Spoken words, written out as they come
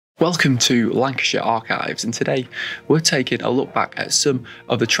Welcome to Lancashire Archives, and today we're taking a look back at some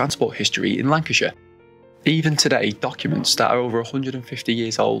of the transport history in Lancashire. Even today, documents that are over 150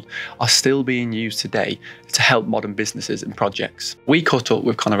 years old are still being used today to help modern businesses and projects. We caught up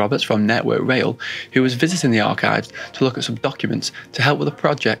with Connor Roberts from Network Rail, who was visiting the archives to look at some documents to help with a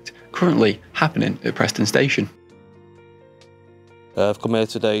project currently happening at Preston Station. I've come here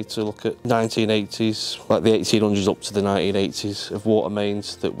today to look at 1980s, like the 1800s up to the 1980s, of water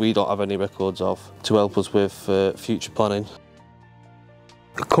mains that we don't have any records of, to help us with future planning.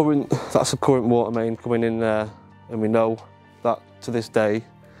 That's a current water main coming in there, and we know that to this day,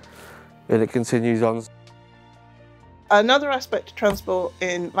 and it continues on. Another aspect of transport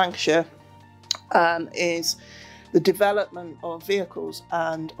in Lancashire is the development of vehicles,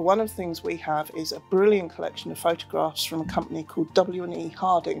 and one of the things we have is a brilliant collection of photographs from a company called W&E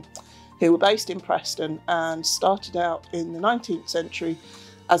Harding, who were based in Preston and started out in the 19th century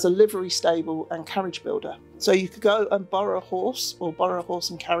as a livery stable and carriage builder. So you could go and borrow a horse or borrow a horse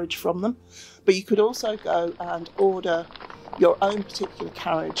and carriage from them, but you could also go and order your own particular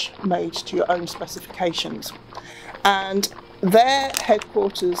carriage made to your own specifications. And their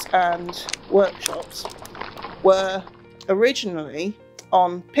headquarters and workshops were originally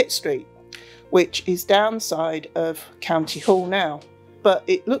on Pitt Street, which is downside of County Hall now. But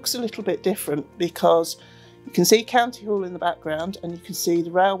it looks a little bit different because you can see County Hall in the background and you can see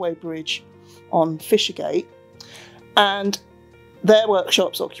the railway bridge on Fishergate, and their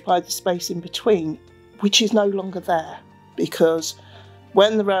workshops occupied the space in between, which is no longer there because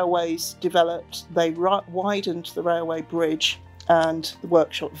when the railways developed, they widened the railway bridge and the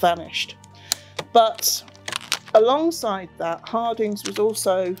workshop vanished. But alongside that, Hardings was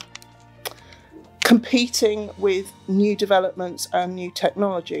also competing with new developments and new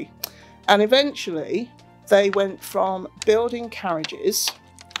technology. And eventually they went from building carriages,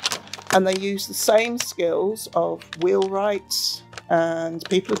 and they used the same skills of wheelwrights and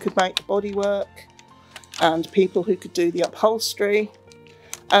people who could make the bodywork and people who could do the upholstery.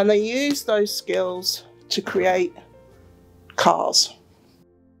 And they used those skills to create cars.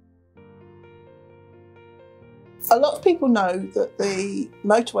 A lot of people know that the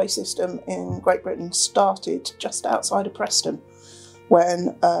motorway system in Great Britain started just outside of Preston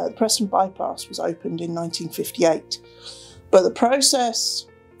when the Preston bypass was opened in 1958. But the process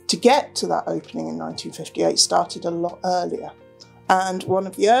to get to that opening in 1958 started a lot earlier. And one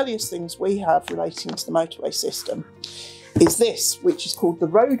of the earliest things we have relating to the motorway system is this, which is called the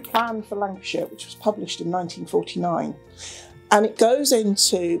Road Plan for Lancashire, which was published in 1949. And it goes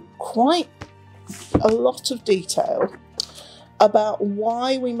into quite a lot of detail about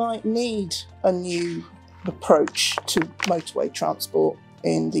why we might need a new approach to motorway transport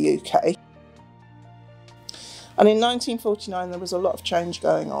in the UK. And in 1949 there was a lot of change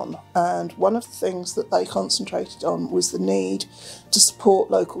going on, and one of the things that they concentrated on was the need to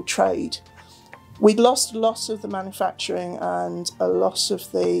support local trade. We'd lost a lot of the manufacturing and a lot of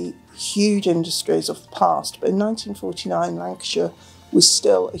the huge industries of the past, but in 1949 Lancashire was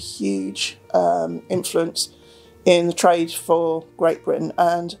still a huge influence in the trade for Great Britain,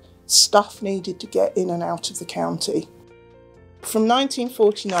 and stuff needed to get in and out of the county. From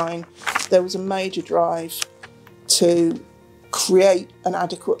 1949 there was a major drive to create an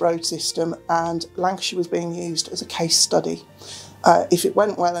adequate road system, and Lancashire was being used as a case study. If it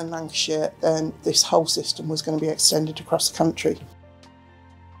went well in Lancashire, then this whole system was going to be extended across the country.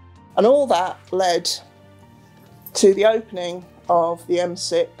 And all that led to the opening of the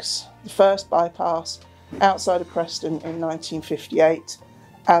M6, the first bypass outside of Preston in 1958,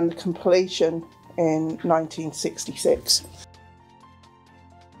 and the completion in 1966.